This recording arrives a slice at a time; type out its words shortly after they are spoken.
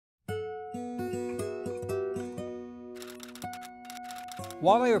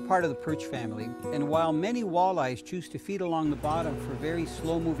Walleye are part of the perch family, and while many walleyes choose to feed along the bottom for very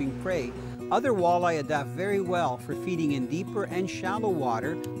slow-moving prey, other walleye adapt very well for feeding in deeper and shallow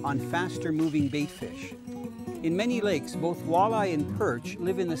water on faster-moving bait fish. In many lakes, both walleye and perch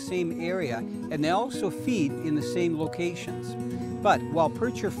live in the same area, and they also feed in the same locations. But while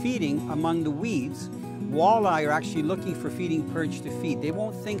perch are feeding among the weeds, walleye are actually looking for feeding perch to feed. They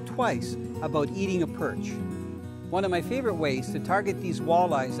won't think twice about eating a perch. One of my favorite ways to target these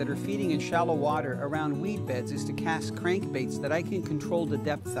walleyes that are feeding in shallow water around weed beds is to cast crankbaits that I can control the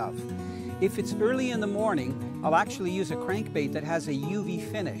depth of. If it's early in the morning, I'll actually use a crankbait that has a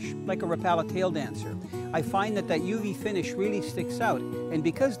UV finish, like a Rapala tail dancer. I find that UV finish really sticks out, and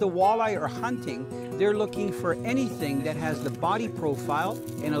because the walleye are hunting, they're looking for anything that has the body profile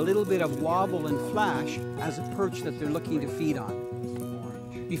and a little bit of wobble and flash as a perch that they're looking to feed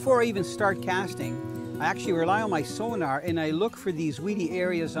on. Before I even start casting, I actually rely on my sonar and I look for these weedy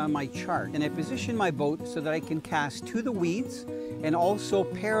areas on my chart, and I position my boat so that I can cast to the weeds and also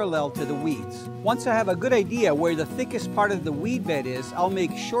parallel to the weeds. Once I have a good idea where the thickest part of the weed bed is, I'll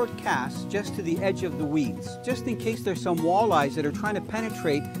make short casts just to the edge of the weeds, just in case there's some walleyes that are trying to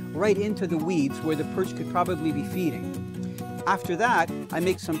penetrate right into the weeds where the perch could probably be feeding. After that, I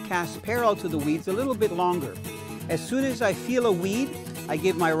make some casts parallel to the weeds a little bit longer. As soon as I feel a weed, I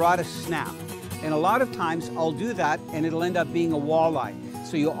give my rod a snap. And a lot of times I'll do that and it'll end up being a walleye.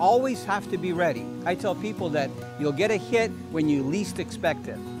 So you always have to be ready. I tell people that you'll get a hit when you least expect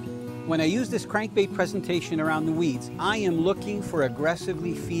it. When I use this crankbait presentation around the weeds, I am looking for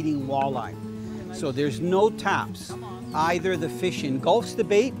aggressively feeding walleye. So there's no taps. Either the fish engulfs the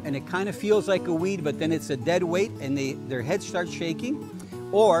bait and it kind of feels like a weed, but then it's a dead weight and their head starts shaking,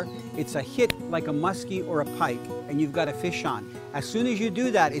 or it's a hit like a muskie or a pike and you've got a fish on. As soon as you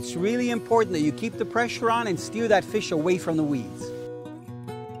do that, it's really important that you keep the pressure on and steer that fish away from the weeds.